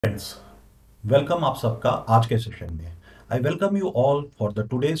Friends, welcome आप सबका आज के सेशन में। I welcome you all for the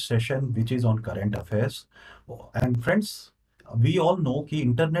today's session which is on current affairs. And friends, we all know कि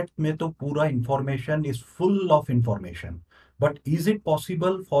internet में तो पूरा information is full of information, but is it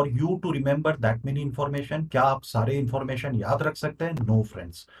possible for you to remember that many information? क्या आप सारे information याद रख सकते हैं? No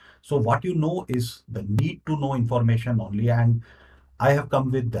friends. So what you know is the need to know information only, and I have come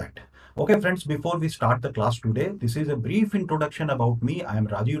with that. Okay, friends, before we start the class today, this is a brief introduction about me. I am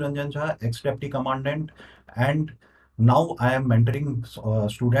Rajiv Ranjan Jha, ex-deputy commandant, and now I am mentoring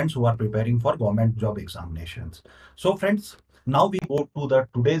students who are preparing for government job examinations. So, friends, now we go to the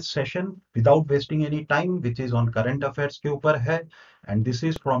today's session without wasting any time, which is on current affairs के ऊपर है, and this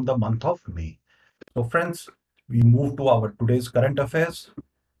is from the month of May. So, friends, we move to our today's current affairs.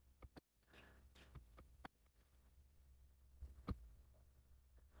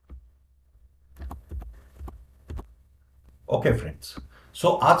 Okay friends, सो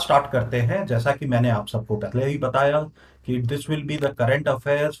आज start करते हैं। जैसा कि मैंने आप सबको पहले ही बताया कि this will be the current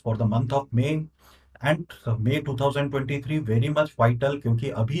affairs for the month of May, and may 2023 very much vital, क्योंकि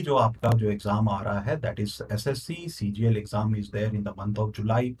अभी जो आपका जो एग्जाम आ रहा है that is SSC CGL exam is there in the month of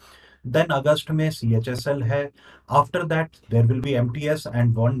July. Then अगस्त में सीएचएसएल है। After that there will be MTS,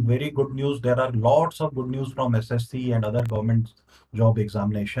 and one very good news, there are lots of good news from SSC and other government job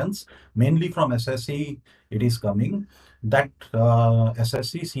examinations, mainly from SSC. It is coming that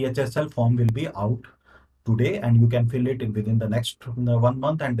SSC CHSL form will be out today, and you can fill it in within the next 1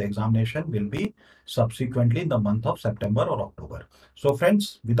 month, and the examination will be subsequently in the month of September or October. So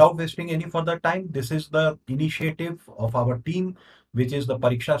friends, without wasting any further time, this is the initiative of our team, which is the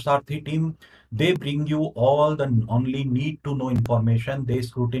Pariksha Sarthi team. They bring you all the only need to know information. They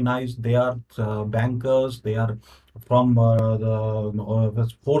scrutinize, they are bankers, they are from the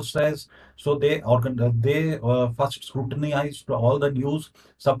forces, so they first scrutinize all the news,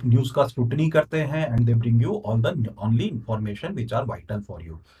 सब news का scrutiny करते हैं, and they bring you all the only information which are vital for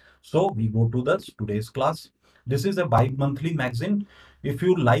you. So we go to the today's class. This is a bi-monthly magazine. If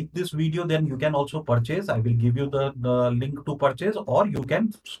you like this video, then you can also purchase. I will give you the link to purchase, or you can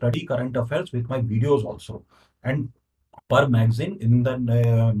study current affairs with my videos also. And per magazine in the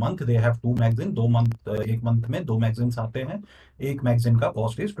month they have two magazine, एक month में दो magazines आते हैं. एक magazine का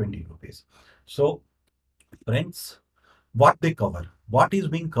cost is 20 rupees. So friends, what they cover, what is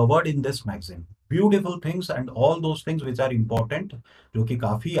being covered in this magazine, beautiful things and all those things which are important, जो कि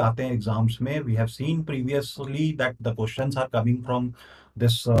काफी आते हैं एग्जाम्स में. We have seen previously that the questions are coming from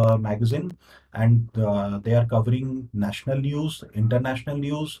this magazine, and they are covering national news, international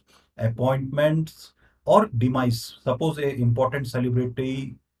news, appointments or demise. Suppose a important celebrity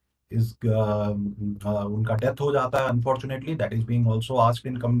is उनका death हो जाता है, unfortunately, that is being also asked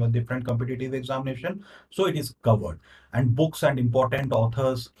in different competitive examination, so it is covered. And books and important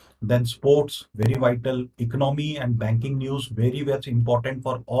authors, then sports, very vital, economy and banking news, very much important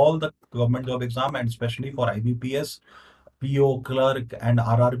for all the government job exam, and especially for IBPS, PO clerk and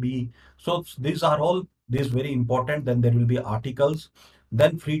RRB. So these are all these very important. Then there will be articles,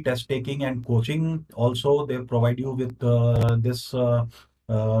 then free test taking and coaching. Also they provide you with this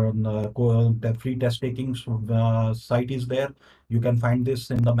the free test taking site is there. You can find this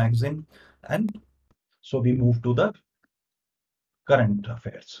in the magazine. And so we move to the current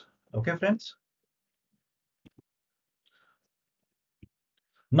affairs. Okay, friends.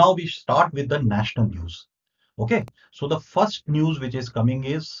 Now we start with the national news. Okay, so the first news which is coming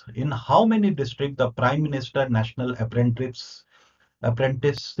is, in how many districts the Prime Minister National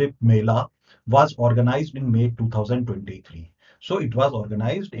Apprenticeship Mela was organized in May 2023. So it was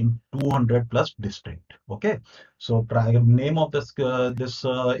organized in 200 plus district. Okay, so name of this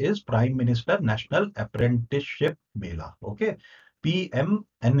is Prime Minister National Apprenticeship Mela. Okay,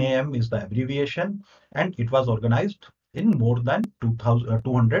 PMNAM is the abbreviation, and it was organized in more than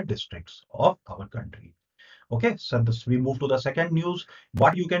 200 districts of our country. Okay, so we move to the second news.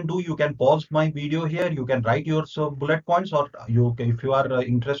 What you can do, you can pause my video here, you can write your bullet points, or if you are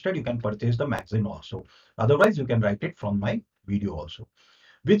interested, you can purchase the magazine also. Otherwise, you can write it from my video also.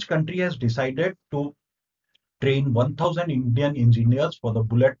 Which country has decided to train 1000 Indian engineers for the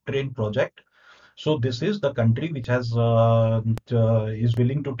bullet train project? So this is the country which has is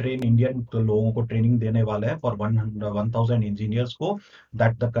willing to train Indian लोगों को training देने वाले हैं for 1000 engineers को.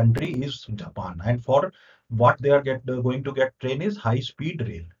 That the country is Japan, and for what they are going to get train is high speed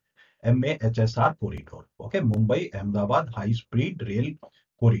rail, MAHSR corridor. Okay, Mumbai Ahmedabad high speed rail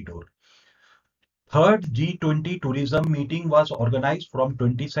corridor. Third G20 tourism meeting was organized from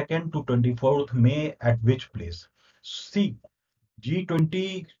 22nd to 24th May at which place? See,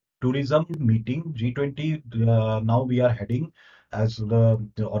 G20 tourism meeting, G20, now we are heading as the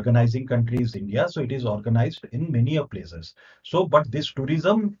organizing country is India, so it is organized in many of places. So, but this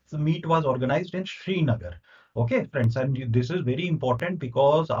tourism meet was organized in Srinagar. Okay, friends, and this is very important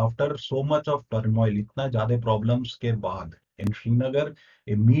because after so much of turmoil, इतना ज़्यादा problems के बाद in Srinagar,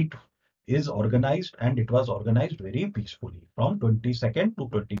 a meet is organized and it was organized very peacefully. From 22nd to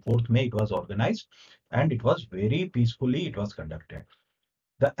 24th May, it was organized and it was very peacefully it was conducted.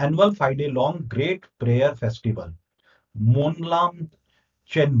 The annual 5 day long Great Prayer Festival, Monlam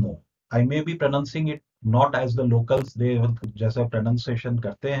Chenmo. I may be pronouncing it not as the locals they जैसा pronunciation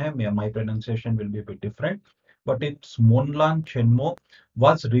करते हैं. My pronunciation will be a bit different, but it's Monlan Chenmo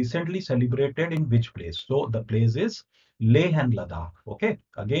was recently celebrated in which place? So the place is Leh and Ladakh. Okay,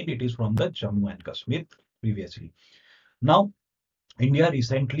 again it is from the Jammu and Kashmir previously. Now India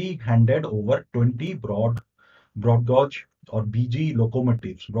recently handed over 20 broad gauge or BG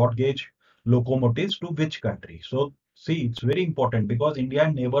locomotives, broad gauge locomotives to which country? So see, it's very important because India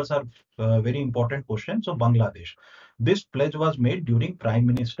and neighbors are very important question. So Bangladesh. This pledge was made during Prime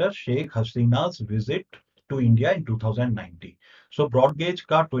Minister Sheikh Hasina's visit to India in 2019. So broad gauge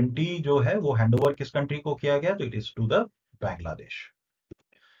का 20 जो है वो handover किस country को किया गया? So it is to the Bangladesh.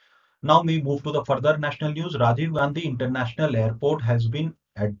 Now we move to the further national news. Rajiv Gandhi International Airport has been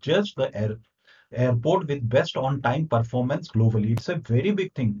adjudged the airport with best on-time performance globally. It's a very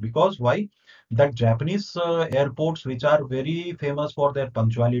big thing because why? That Japanese airports which are very famous for their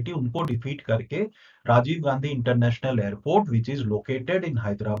punctuality, उनको defeat करके Rajiv Gandhi International Airport, which is located in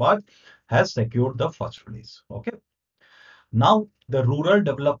Hyderabad, has secured the first place. Okay. Now, the Rural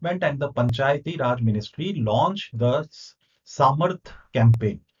Development and the Panchayati Raj Ministry launched the Samarth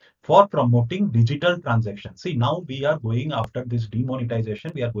campaign for promoting digital transaction. See, now we are going after this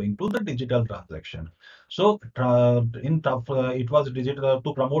demonetization, we are going to the digital transaction. So, it was digital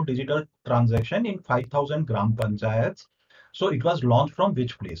to promote digital transaction in 5,000 gram panchayats. So, it was launched from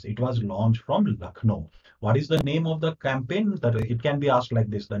which place? It was launched from Lucknow. What is the name of the campaign? That it can be asked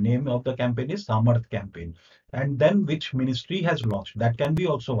like this. The name of the campaign is Samarth campaign. And then which ministry has launched? That can be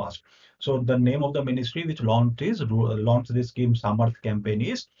also asked. So the name of the ministry which launched this scheme Samarth campaign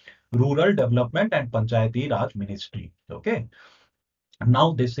is Rural Development and Panchayati Raj Ministry. Okay.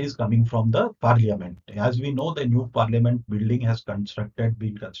 Now this is coming from the parliament. As we know, the new parliament building has been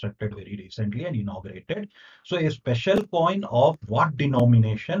constructed very recently and inaugurated. So a special coin of what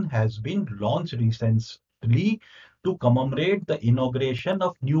denomination has been launched recently to commemorate the inauguration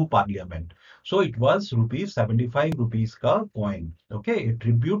of new parliament. So it was rupees 75 rupees ka coin. Okay, a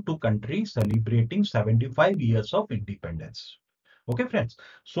tribute to country celebrating 75 years of independence. Okay, friends.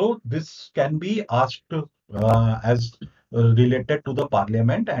 So this can be asked as related to the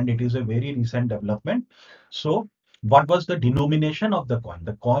parliament, and it is a very recent development. So what was the denomination of the coin?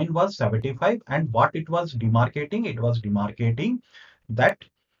 The coin was 75, and what it was demarcating? It was demarcating that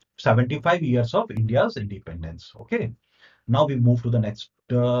 75 years of India's independence. Okay. Now we move to the next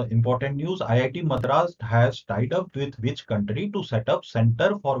important news. IIT Madras has tied up with which country to set up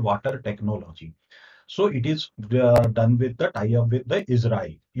Center for Water Technology? So it is done with the tie-up with the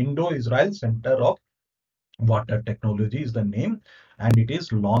Israel. Indo-Israel Center of Water Technology is the name, and it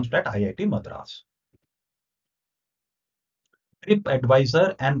is launched at IIT Madras.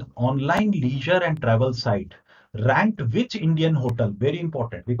 TripAdvisor, an online leisure and travel site, ranked which Indian hotel? Very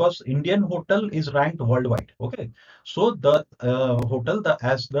important because Indian hotel is ranked worldwide. Okay, so the hotel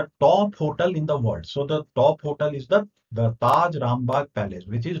as the top hotel in the world. So the top hotel is the Taj Rambagh Palace,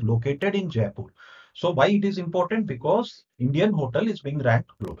 which is located in Jaipur. So why it is important? Because Indian hotel is being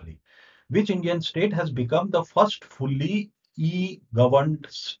ranked globally. Which Indian state has become the first fully e-governed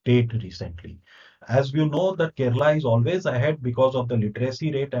state recently? As you know, that Kerala is always ahead because of the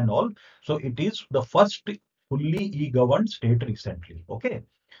literacy rate and all. So it is the first fully e-governed state recently. Okay.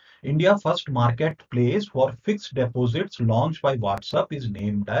 India first marketplace for fixed deposits launched by WhatsApp is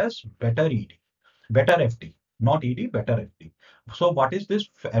named as Better ED. Better FD, not ED, Better FD. So what is this?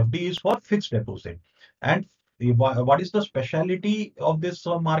 FD is for fixed deposit. And what is the speciality of this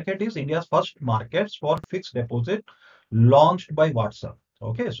market is India's first markets for fixed deposit launched by WhatsApp.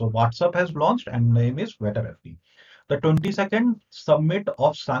 Okay, so WhatsApp has launched and name is Better FD. The 22nd summit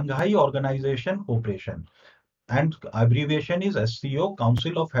of Shanghai Organization Cooperation and abbreviation is SCO,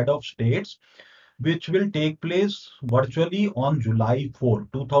 Council of Head of States, which will take place virtually on July 4,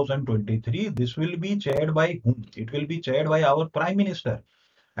 2023. This will be chaired by whom? It will be chaired by our Prime Minister.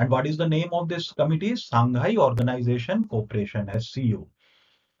 And what is the name of this committee? Shanghai Organization Cooperation, SCO.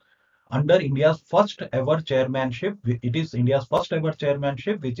 Under India's first ever chairmanship, it is India's first ever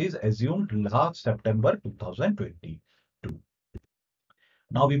chairmanship, which is assumed last September 2022.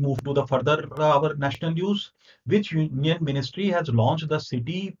 Now we move to the further our national news. Which union ministry has launched the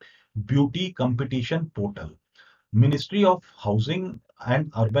city beauty competition portal? Ministry of Housing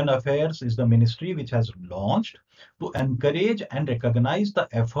and Urban Affairs is the ministry which has launched to encourage and recognize the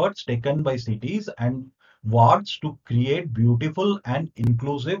efforts taken by cities and wards to create beautiful and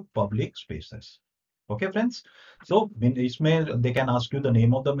inclusive public spaces. Okay, friends. So, इसमें they can ask you the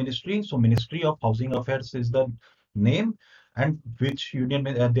name of the ministry. So, Ministry of Housing Affairs is the name, and which union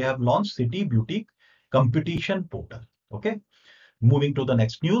they have launched City Beauty Competition Portal. Okay. Moving to the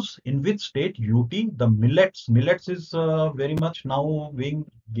next news, in which state UT the millets is very much now being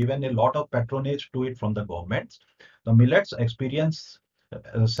given a lot of patronage to it from the government. The Millets Experience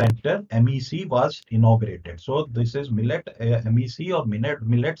Center MEC was inaugurated. So this is Millet MEC or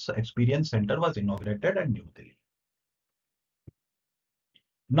Millets Experience Center was inaugurated in New Delhi.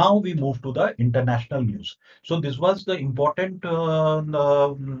 Now we move to the international news. So this was the important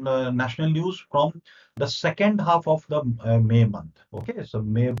national news from the second half of the May month. Okay, so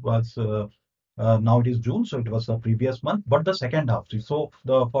May was now it is June, so it was the previous month, but the second half. So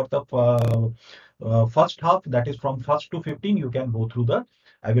the for the first half, that is from 1st to 15, you can go through the.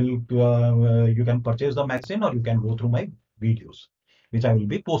 I will you can purchase the magazine or you can go through my videos, which I will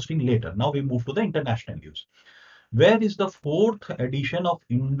be posting later. Now we move to the international news. Where is the fourth edition of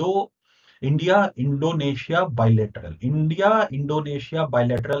India Indonesia bilateral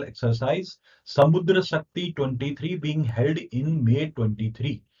exercise Samudra Shakti 23 being held in May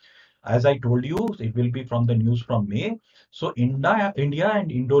 23? As I told you, it will be from the news from May. So India and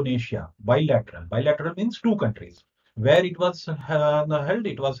Indonesia bilateral. Bilateral means two countries. Where it was held?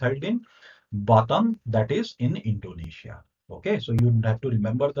 It was held in Batam, that is in Indonesia. Okay, so you have to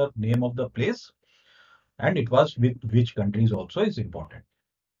remember the name of the place, and it was with which countries also is important.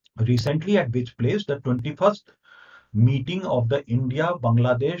 Recently, at which place the 21st meeting of the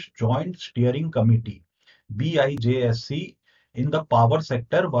India-Bangladesh Joint Steering Committee BIJSC in the power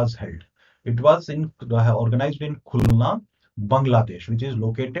sector was held. It was organized in Khulna, Bangladesh, which is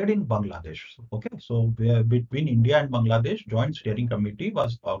located in Bangladesh. Okay, so between India and Bangladesh, Joint Steering Committee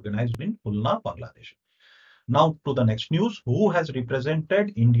was organized in Khulna, Bangladesh. Now to the next news. Who has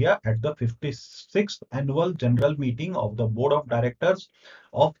represented India at the 56th annual general meeting of the Board of Directors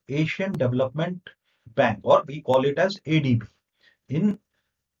of Asian Development Bank, or we call it as ADB, in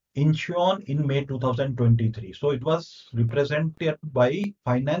Incheon in May 2023. So it was represented by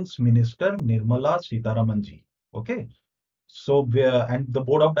Finance Minister Nirmala Sitharaman ji. Okay. So and the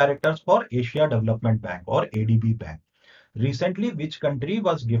Board of Directors for Asia Development Bank or ADB Bank. Recently, which country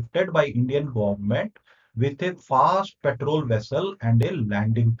was gifted by Indian government with a fast patrol vessel and a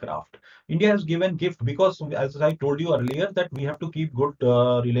landing craft? India has given gift because, as I told you earlier, that we have to keep good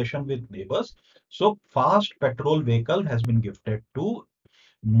relation with neighbors. So, fast patrol vehicle has been gifted to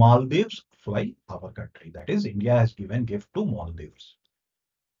Maldives fly our country. That is, India has given gift to Maldives.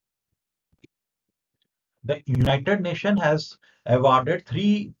 The United Nations has awarded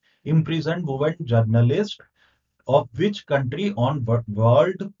 3 imprisoned women journalists of which country on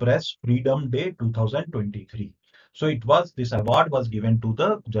World Press Freedom Day 2023. So it was this award was given to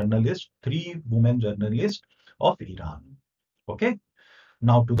the journalist, 3 women journalists of Iran. Okay.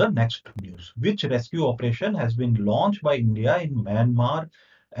 Now to the next news. Which rescue operation has been launched by India in Myanmar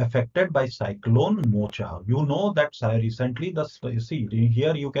affected by cyclone Mocha? You know that recently see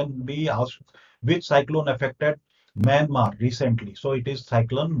here you can be asked which cyclone affected Myanmar recently. So it is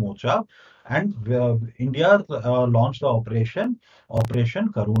cyclone Mocha, and India launched the Operation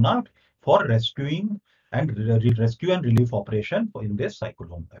Karuna for rescuing and rescue and relief operation in this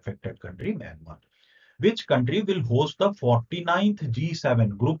cyclone affected country Myanmar. Which country will host the 49th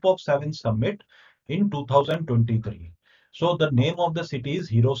G7 Group of Seven Summit in 2023? So the name of the city is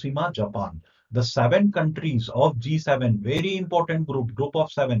Hiroshima, Japan. The 7 countries of G7, very important group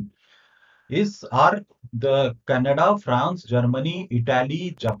of 7, are the Canada, France, Germany,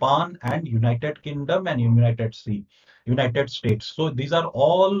 Italy, Japan, and United Kingdom and United States. So these are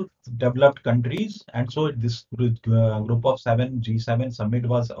all developed countries, and so this group of 7 G7 summit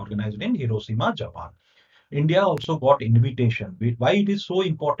was organized in Hiroshima, Japan. India also got invitation. Why it is so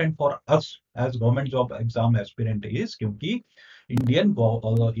important for us as government job exam aspirant is क्योंकि India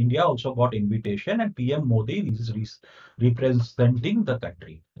also got invitation and PM Modi is representing the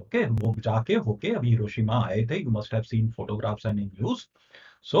country. Okay, वो जाके होके अभी Hiroshima आए थे. You must have seen photographs and in news.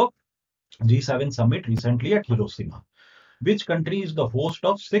 So G7 summit recently at Hiroshima. Which country is the host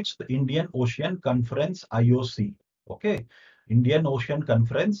of 6th Indian Ocean Conference IOC? Okay, Indian Ocean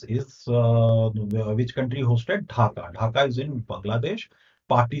Conference is which country hosted? Dhaka. Dhaka is in Bangladesh.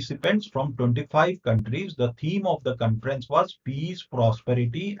 participants from 25 countries. The theme of the conference was peace,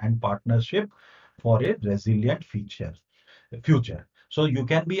 prosperity, and partnership for a resilient future. So you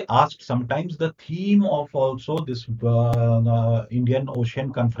can be asked sometimes the theme of also this Indian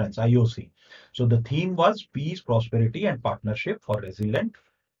Ocean Conference, IOC. So the theme was peace, prosperity, and partnership for resilient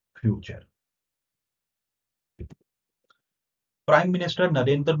future. Prime Minister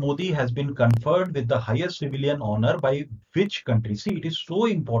Narendra Modi has been conferred with the highest civilian honor by which country? See, it is so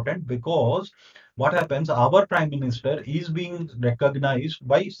important because what happens, our Prime Minister is being recognized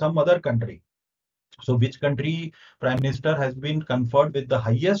by some other country. So which country Prime Minister has been conferred with the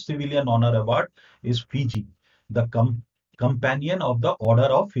highest civilian honor award is Fiji. The companion of the Order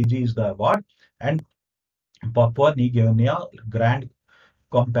of Fiji is the award, and Papua New Guinea Grand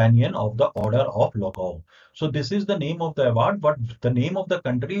Companion of the Order of Logao. So this is the name of the award, but the name of the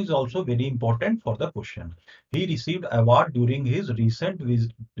country is also very important for the question. He received award during his recent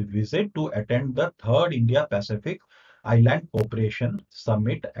visit to attend the third India Pacific Island Cooperation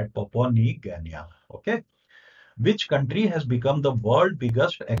Summit at Papua New Guinea. Okay. Which country has become the world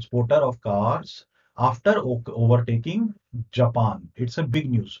biggest exporter of cars after overtaking Japan? It's a big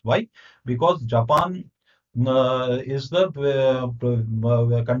news. Why? Because Japan is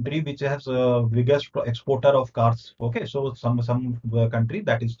the country which has biggest exporter of cars. Okay, so some country,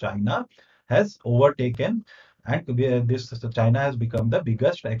 that is China, has overtaken, and this China has become the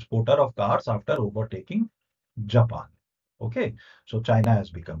biggest exporter of cars after overtaking Japan. Okay, so China has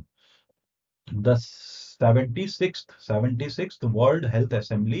become. The 76th World Health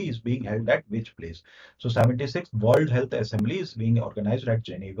Assembly is being held at which place? So 76th World Health Assembly is being organized at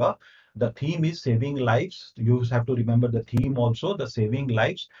Geneva. The theme is saving lives. You have to remember the theme also, the saving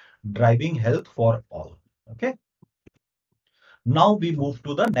lives, driving health for all. Okay. Now we move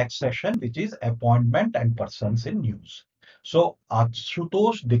to the next session, which is appointment and persons in news. So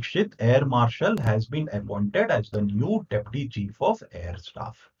Ashutosh Dikshit, Air Marshal, has been appointed as the new Deputy Chief of Air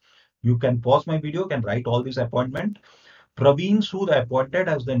Staff. You can pause my video, can write all this appointment. Praveen Sood appointed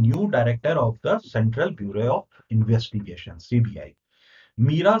as the new director of the Central Bureau of Investigation, CBI.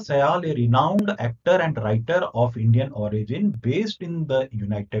 Meera Syal, a renowned actor and writer of Indian origin based in the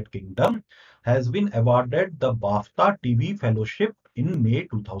United Kingdom, has been awarded the BAFTA TV Fellowship in May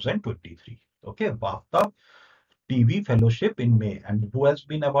 2023. Okay, BAFTA TV Fellowship in May. And who has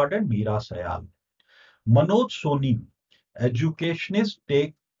been awarded? Meera Syal. Manoj Soni, educationist,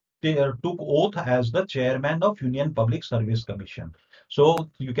 took oath as the chairman of Union Public Service Commission. So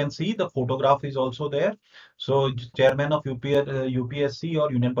you can see the photograph is also there. So chairman of UPSC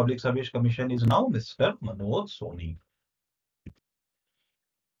or Union Public Service Commission is now Mr. Manoj Soni.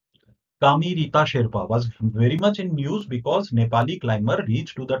 Kami Rita Sherpa was very much in news because Nepali climber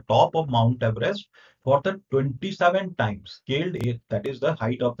reached to the top of Mount Everest for the 27 times, scaled 8, that is the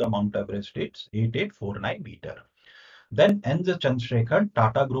height of the Mount Everest, it's 8849 meter. Then N. Chandrasekhar,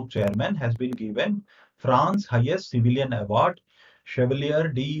 Tata Group chairman, has been given France's highest civilian award, Chevalier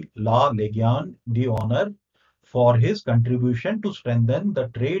de la Légion d'Honneur, for his contribution to strengthen the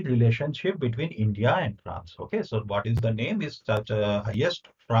trade relationship between India and France. Okay, so what is the name? Is such a highest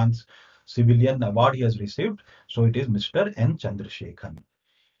France civilian award he has received. So it is Mr. N.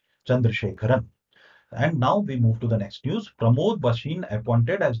 Chandrasekharan. And now we move to the next news. Pramod Bhasin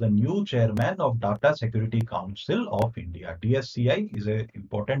appointed as the new chairman of Data Security Council of India. DSCI is an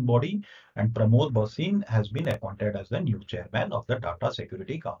important body, and Pramod Bhasin has been appointed as the new chairman of the Data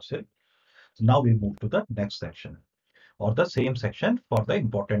Security Council. So now we move to the next section, or the same section for the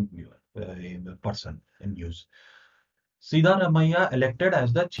important person in news. Siddharamaiah elected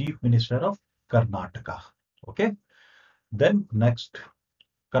as the Chief Minister of Karnataka. Okay. Then next,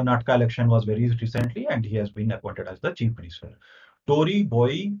 Karnataka election was very recently, and he has been appointed as the Chief Minister. Tori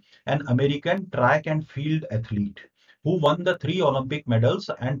Boy, an American track and field athlete who won the 3 Olympic medals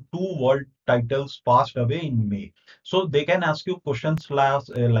and 2 world titles, passed away in May. So they can ask you questions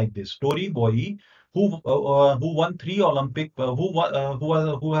like this. Tori Boy, who won 3 Olympic, who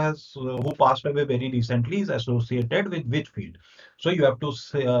passed away very recently, is associated with which field? So you have to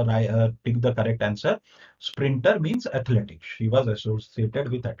say, pick the correct answer. Sprinter means athletics. She was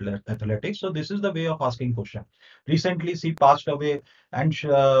associated with athletics. So this is the way of asking question. Recently, she passed away, and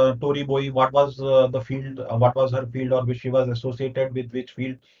Tori Boy, what was the field? What was her field, or which she was associated with which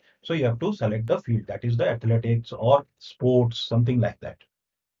field? So you have to select the field. That is the athletics or sports, something like that.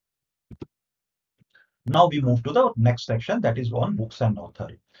 Now we move to the next section, that is on books and author.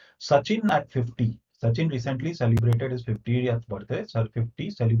 Sachin at 50. Sachin recently celebrated his 50th birthday. So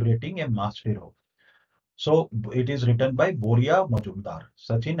 50, celebrating a mass hero. So it is written by Boria Majumdar.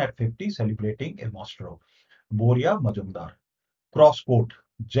 Sachin at 50 celebrating a maestro. Boria Majumdar. Crosscourt,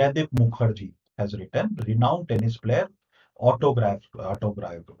 Jaydeep Mukherjee has written, renowned tennis player,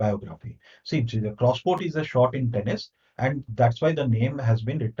 biography. See, the Crosscourt is a short in tennis, and that's why the name has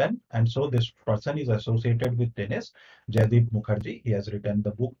been written. And so this person is associated with tennis, Jaydeep Mukherjee. He has written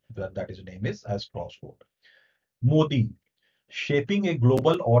the book that his name is as Crosscourt. Modi, Shaping a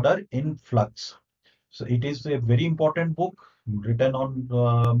Global Order in Flux. So it is a very important book written on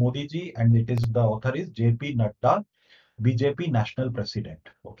Modi ji, and it is the author is J.P. Nadda, BJP national president.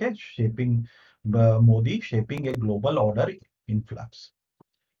 Okay, shaping Modi, shaping a global order in flux.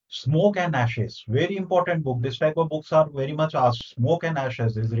 Smoke and Ashes, very important book. This type of books are very much asked. Smoke and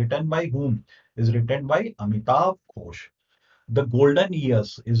Ashes is written by whom? Is written by Amitav Ghosh. The Golden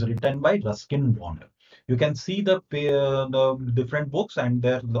Years is written by Ruskin Bond. You can see the different books and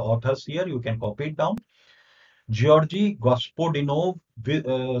their the authors here. You can copy it down. Georgy Gospodinov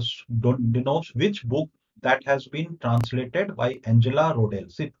denotes which book that has been translated by Angela Rodel.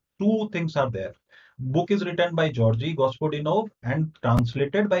 See, two things are there. Book is written by Georgy Gospodinov and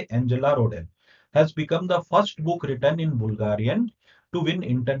translated by Angela Rodel. Has become the first book written in Bulgarian to win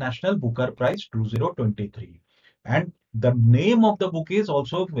International Booker Prize 2023. And the name of the book is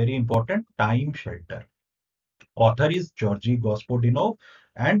also very important, Time Shelter. Author is Georgy Gospodinov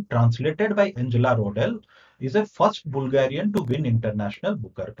and translated by Angela Rodel, is a first Bulgarian to win International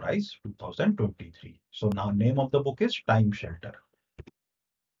Booker Prize 2023. So now name of the book is Time Shelter.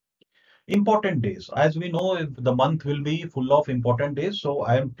 Important days. As we know, the month will be full of important days. So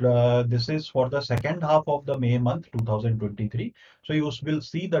I am. This is for the second half of the May month 2023. So you will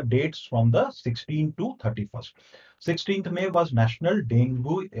see the dates from the 16th to 31st. 16th May was National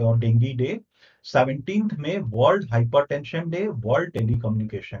Dengue or Dengue Day. 17th May World Hypertension Day, World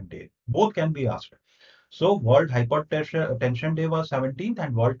Telecommunication Day. Both can be asked. So World Hypertension Day was 17th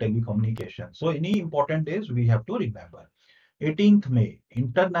and World Telecommunication. So any important days we have to remember. 18th May,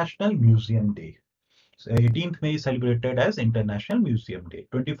 International Museum Day. So 18th May is celebrated as International Museum Day.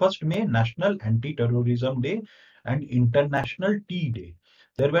 21st May, National Anti-Terrorism Day and International Tea Day.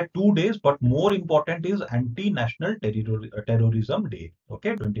 There were 2 days, but more important is Anti-National Terrorism Day.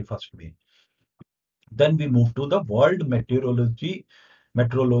 Okay, 21st May. Then we move to the World Meteorology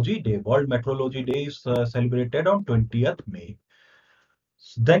Day. World Meteorology Day is celebrated on 20th May.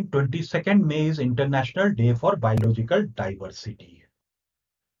 Then 22nd May is International Day for Biological Diversity.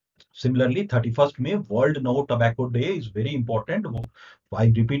 Similarly, 31st May, World No Tobacco Day is very important. I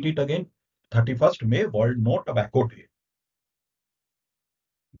repeat it again. 31st May, World No Tobacco Day.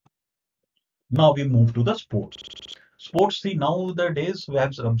 Now we move to the sports. Sports, see, nowadays we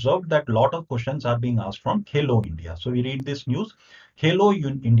have observed that a lot of questions are being asked from Khelo India. So we read this news.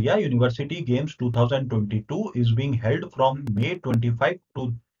 India University Games 2022 is being held from May 25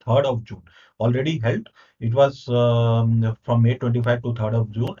 to 3rd of June. Already held. It was from May 25 to 3rd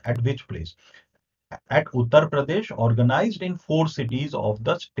of June. At which place? At Uttar Pradesh, organized in 4 cities of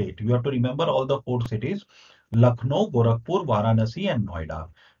the state. You have to remember all the 4 cities: Lucknow, Gorakhpur, Varanasi, and Noida.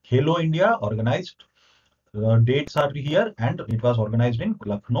 Khelo India organized dates are here, and it was organized in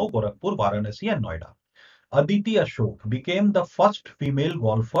Lucknow, Gorakhpur, Varanasi, and Noida. Aditi Ashok became the first female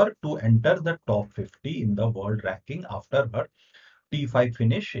golfer to enter the top 50 in the world ranking after her T5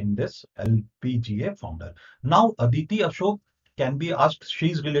 finish in this LPGA founder. Now, Aditi Ashok can be asked,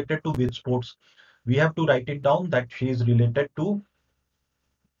 she is related to which sports? We have to write it down that she is related to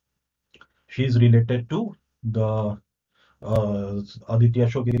the Aditi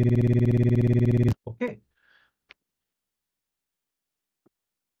Ashok. Okay.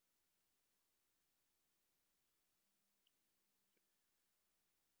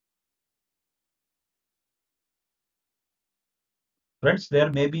 Friends,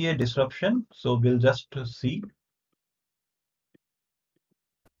 there may be a disruption, so we'll just see.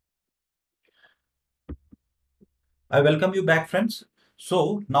 I welcome you back, friends.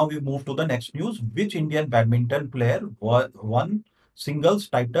 So now we move to the next news. Which Indian badminton player won singles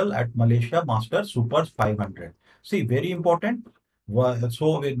title at Malaysia Masters Super 500? See, very important.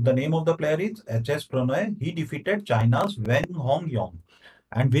 So the name of the player is HS Prannoy. He defeated China's Wen Hong Yong.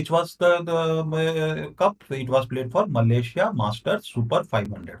 And which was the cup? It was played for Malaysia Masters Super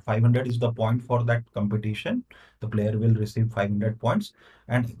 500. 500 is the point for that competition. The player will receive 500 points.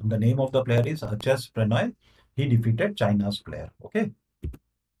 And the name of the player is HS Prannoy. He defeated China's player. Okay.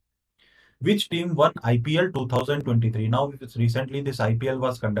 Which team won IPL 2023? Now, recently this IPL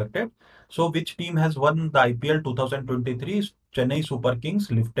was conducted. So, which team has won the IPL 2023? Chennai Super Kings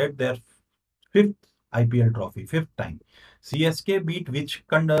lifted their fifth IPL trophy, fifth time. CSK beat which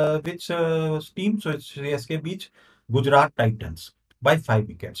team? So, CSK beat Gujarat Titans by 5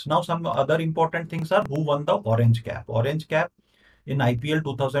 wickets. Now, some other important things are who won the orange cap. Orange cap In IPL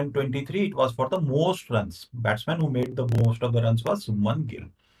 2023, it was for the most runs. Batsman who made the most of the runs was Suman Gill.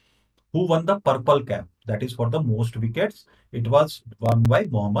 Who won the purple cap? That is for the most wickets. It was won by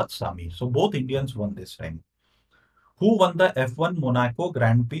Mohammad Sami. So both Indians won this time. Who won the F1 Monaco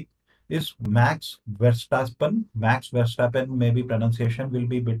Grand Prix? Is Max Verstappen. Max Verstappen, maybe pronunciation will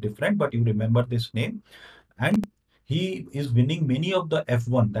be a bit different, but you remember this name. And he is winning many of the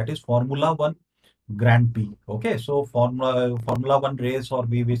F1, that is Formula One Grand Prix. Okay, so Formula One race, or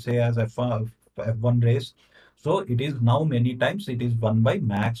we say as F1 race. So it is now many times it is won by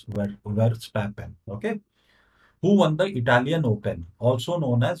Max Verstappen. Okay, who won the Italian Open, also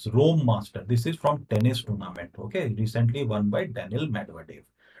known as Rome Master. This is from tennis tournament. Okay, recently won by Daniel Medvedev.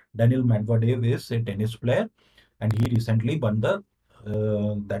 Daniel Medvedev is a tennis player, and he recently won the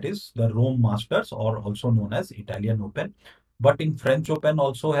that is the Rome Masters, or also known as Italian Open. But in French Open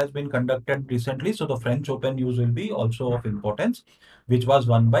also has been conducted recently, so the French Open news will be also of importance, which was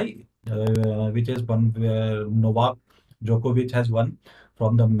won by which is won Novak Djokovic has won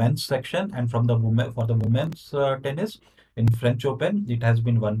from the men's section, and from the women for the women's tennis in French Open it has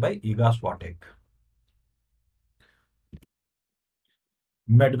been won by Iga Swiatek.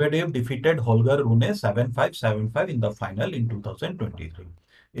 Medvedev defeated Holger Rune 7-5, 7-5 in the final in 2023.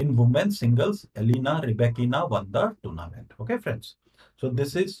 In women's singles, Elena Rybakina won the tournament. Okay, friends. So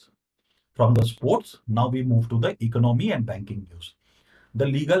this is from the sports. Now we move to the economy and banking news. The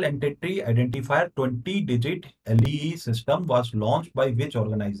legal entity identifier 20-digit LEE system was launched by which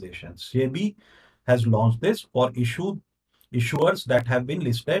organization? SEBI has launched this for issuers that have been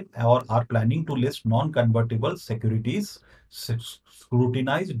listed or are planning to list non-convertible securities,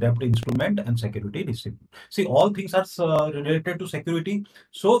 scrutinized debt instrument, and security receipt. See, all things are related to security,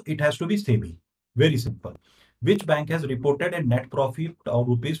 so it has to be SEBI. Very simple. Which bank has reported a net profit of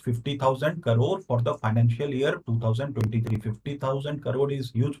rupees 50,000 crore for the financial year 2023? 50,000 crore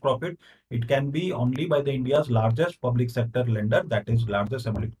is huge profit. It can be only by the India's largest public sector lender, that is largest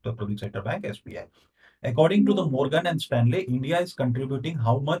public sector bank, SBI. According to the Morgan and Stanley, India is contributing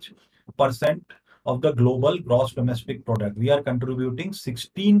how much percent of the global gross domestic product? We are contributing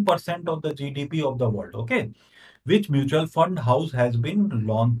 16% of the GDP of the world. Okay. Which mutual fund house has been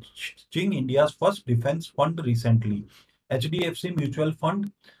launching India's first defense fund recently? HDFC Mutual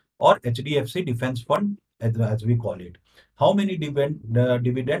Fund or HDFC Defense Fund, as we call it. How many dividend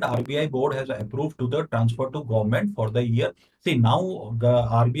RBI board has approved to the transfer to government for the year? See, now the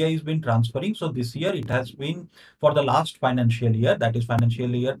RBI has been transferring. So this year it has been for the last financial year, that is financial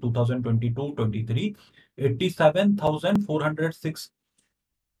year 2022-23, 87,406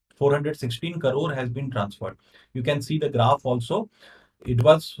 416 crore has been transferred. You can see the graph also. It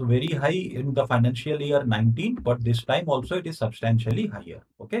was very high in the financial year 19, but this time also it is substantially higher.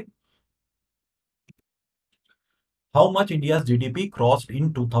 Okay. How much India's GDP crossed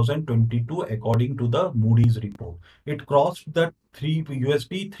in 2022 according to the Moody's report? It crossed the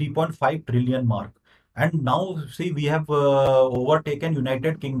USD 3.5 trillion mark. And now see, we have overtaken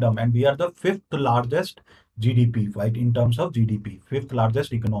United Kingdom, and we are the fifth largest GDP, right? In terms of GDP, fifth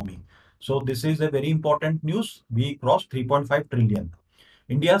largest economy. So this is a very important news. We crossed 3.5 trillion.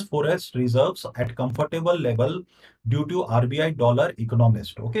 India's forest reserves at comfortable level due to RBI dollar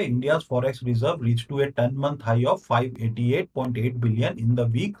economist. Okay, India's forest reserve reached to a 10-month high of 588.8 billion in the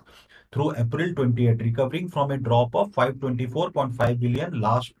week through April 28, recovering from a drop of 524.5 billion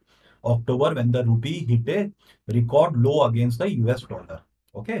last October when the rupee hit a record low against the US dollar.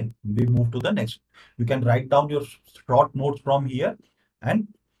 Okay, we move to the next. You can write down your short notes from here, and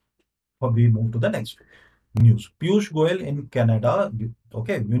we move to the next news. Piyush Goyal in Canada.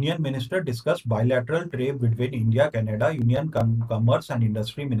 Okay, Union Minister discussed bilateral trade between India, Canada. Union Commerce and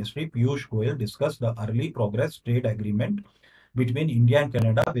Industry Ministry Piyush Goyal discussed the early progress trade agreement between India and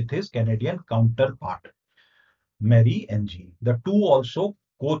Canada with his Canadian counterpart, Mary NG. The two also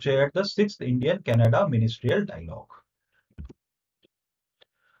co-chaired the 6th Indian-Canada Ministerial Dialogue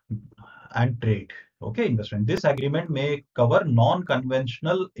and trade. Okay, investment. This agreement may cover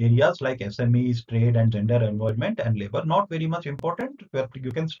non-conventional areas like SMEs, trade, and gender, environment, and labor. Not very much important, but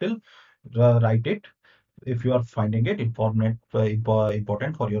you can still write it if you are finding it important for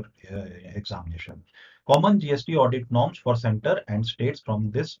your examination. Common GST audit norms for center and states from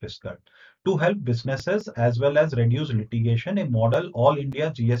this fiscal. To help businesses as well as reduce litigation, a model All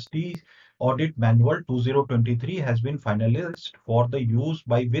India GST Audit Manual 2023 has been finalized for the use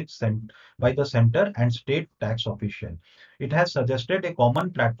by the center and state tax official. It has suggested a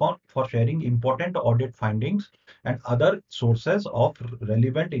common platform for sharing important audit findings and other sources of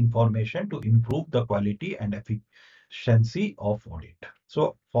relevant information to improve the quality and efficiency of audit.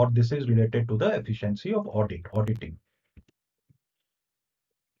 So for this is related to the efficiency of auditing.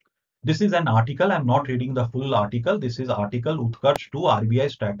 This is an article. I'm not reading the full article. This is article Utkarsh 2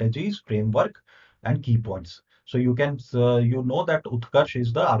 RBI strategies, framework, and key points. So you can, you know that Utkarsh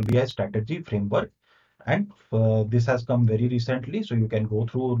is the RBI strategy framework, and this has come very recently. So you can go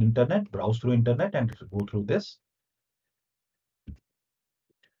through internet, browse through internet, and go through this.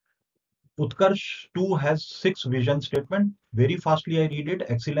 Utkarsh 2 has 6 vision statement. Very fastly I read it.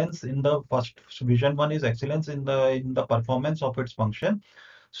 Excellence in the first vision one is excellence in the performance of its function,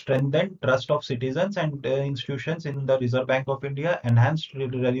 strengthen trust of citizens and institutions in the Reserve Bank of India, enhanced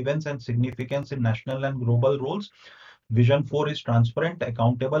relevance and significance in national and global roles. Vision 4 is transparent,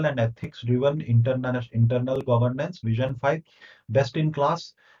 accountable, and ethics driven internal governance. Vision 5, best in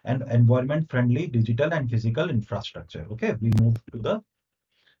class and environment friendly digital and physical infrastructure. Okay, we move to the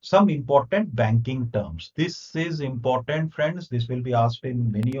some important banking terms. This is important, friends. This will be asked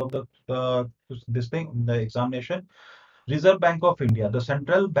in many of the this thing in the examination. Reserve Bank of India, the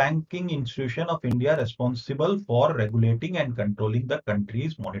central banking institution of India responsible for regulating and controlling the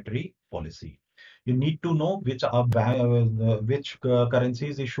country's monetary policy. You need to know which currency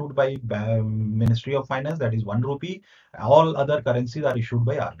is issued by Ministry of Finance, that is 1 rupee. All other currencies are issued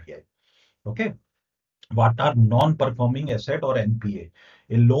by RBI. Okay. What are non-performing asset or NPA?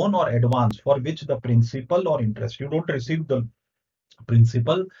 A loan or advance for which the principal or interest, you don't receive the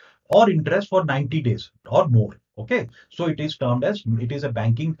principal or interest for 90 days or more. Okay, so it is termed as, it is a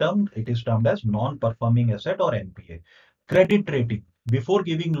banking term, it is termed as non-performing asset or NPA. Credit rating, before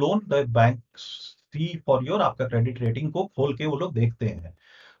giving loan the banks see for your आपका credit rating को खोल के वो लोग देखते हैं.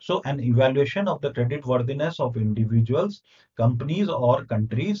 So an evaluation of the credit worthiness of individuals, companies or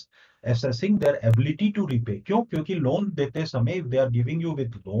countries, assessing their ability to repay. क्यों? क्योंकि लोन देते समय if they are giving you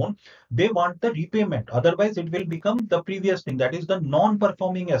with loan, they want the repayment, otherwise it will become the previous thing, that is the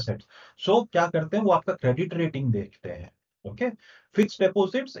non-performing assets. So क्या करते हैं वो आपका credit rating देखते हैं. Okay, fixed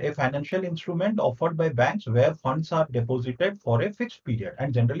deposits, a financial instrument offered by banks where funds are deposited for a fixed period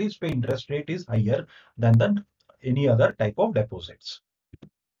and generally its interest rate is higher than the any other type of deposits.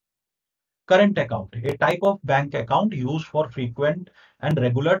 Current account, a type of bank account used for frequent and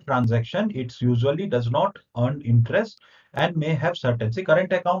regular transaction. It usually does not earn interest and may have certain. See,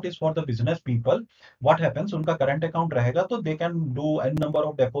 current account is for the business people. What happens? उनका current account रहेगा तो they can do n number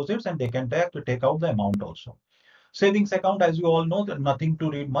of deposits and they can take out the amount also. Savings account, as you all know, nothing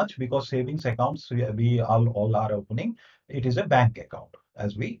to read much because savings accounts we all are opening. It is a bank account,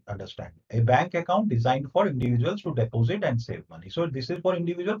 as we understand. A bank account designed for individuals to deposit and save money. So this is for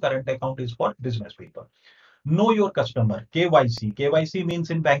individual. Current account is for business people. Know your customer, KYC. KYC means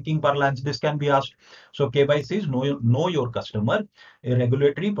in banking parlance, this can be asked. So KYC is know your customer, a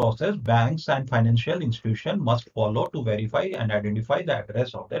regulatory process banks and financial institution must follow to verify and identify the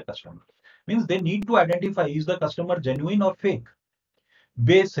address of their customer. Means they need to identify, is the customer genuine or fake.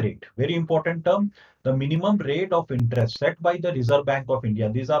 Base rate, very important term, the minimum rate of interest set by the Reserve Bank of India.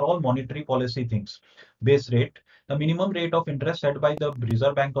 These are all monetary policy things. Base rate, the minimum rate of interest set by the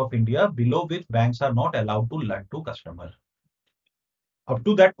Reserve Bank of India, below which banks are not allowed to lend to customer. Up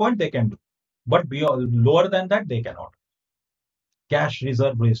to that point they can do, but lower than that they cannot. Cash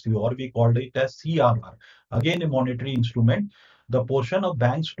reserve ratio, or we called it as CRR, again a monetary instrument, the portion of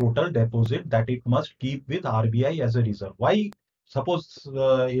bank's total deposit that it must keep with RBI as a reserve. Why? Suppose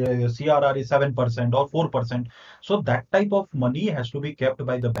CRR is 7% or 4%, so that type of money has to be kept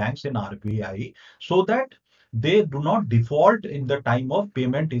by the banks in RBI so that they do not default in the time of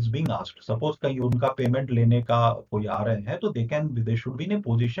payment is being asked. Suppose कहीं उनका payment लेने का कोई आ रहे हैं तो they should be in a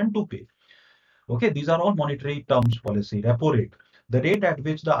position to pay. Okay, these are all monetary terms policy. Repo rate, the rate at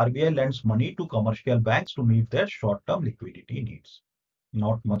which the RBI lends money to commercial banks to meet their short-term liquidity needs.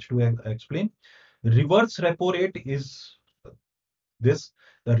 Not much to explain. Reverse repo rate is this,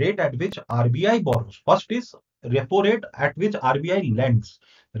 the rate at which RBI borrows. First is repo rate at which RBI lends.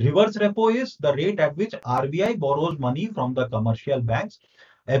 Reverse repo is the rate at which RBI borrows money from the commercial banks,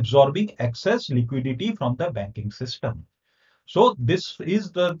 absorbing excess liquidity from the banking system. So this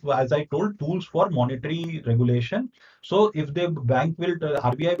is the, as I told, tools for monetary regulation. So if the bank will,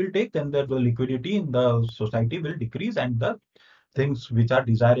 RBI will take, then the liquidity in the society will decrease and the things which are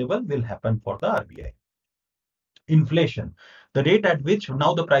desirable will happen for the RBI. Inflation, the rate at which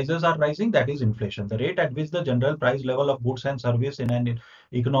now the prices are rising, that is inflation. The rate at which the general price level of goods and service in an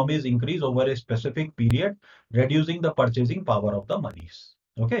economy is increased over a specific period, reducing the purchasing power of the monies.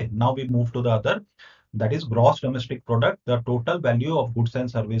 Okay, now we move to the other, that is gross domestic product, the total value of goods and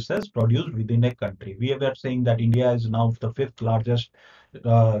services produced within a country. We were saying that India is now the 5th largest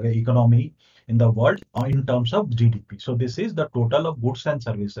economy in the world in terms of GDP. So this is the total of goods and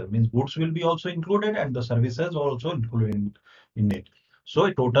services. Means goods will be also included and the services are also included in it. So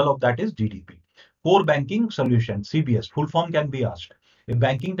a total of that is GDP. Core banking solution, CBS, full form can be asked. A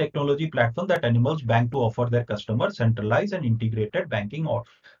banking technology platform that enables bank to offer their customers centralized and integrated banking or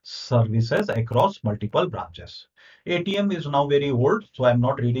services across multiple branches. ATM is now very old, so I'm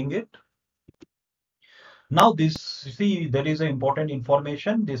not reading it. Now this, see, there is a important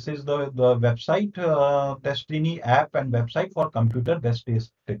information. This is the website, Destiny app and website for computer-based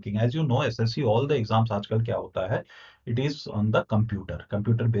test taking. As you know, SSC, all the exams आजकल क्या होता है? It is on the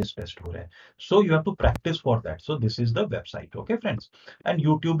computer-based test हो रहे हैं. So you have to practice for that. So this is the website, okay, friends? And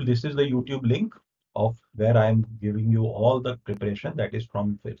YouTube, this is the YouTube link of where I am giving you all the preparation. That is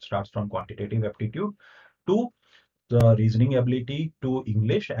from, it starts from quantitative aptitude to the reasoning ability to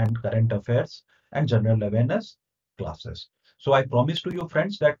English and current affairs and general awareness classes. So I promise to you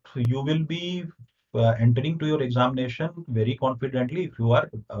friends that you will be entering to your examination very confidently if you are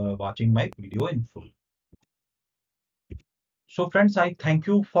watching my video in full. So friends, I thank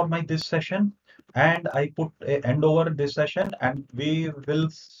you for my this session and I put a end over this session and we will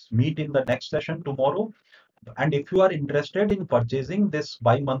meet in the next session tomorrow. And if you are interested in purchasing this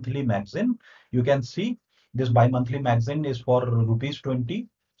bi-monthly magazine, you can see this bi-monthly magazine is for rupees 20.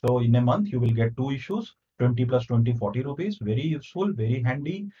 So in a month, you will get 2 issues, 20 plus 20, 40 rupees. Very useful, very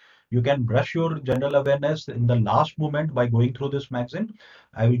handy. You can brush your general awareness in the last moment by going through this magazine.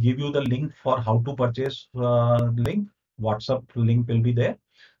 I will give you the link for how to purchase link. WhatsApp link will be there.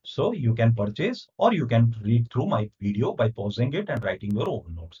 So you can purchase or you can read through my video by pausing it and writing your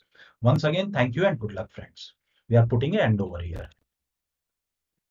own notes. Once again, thank you and good luck, friends. We are putting an end over here.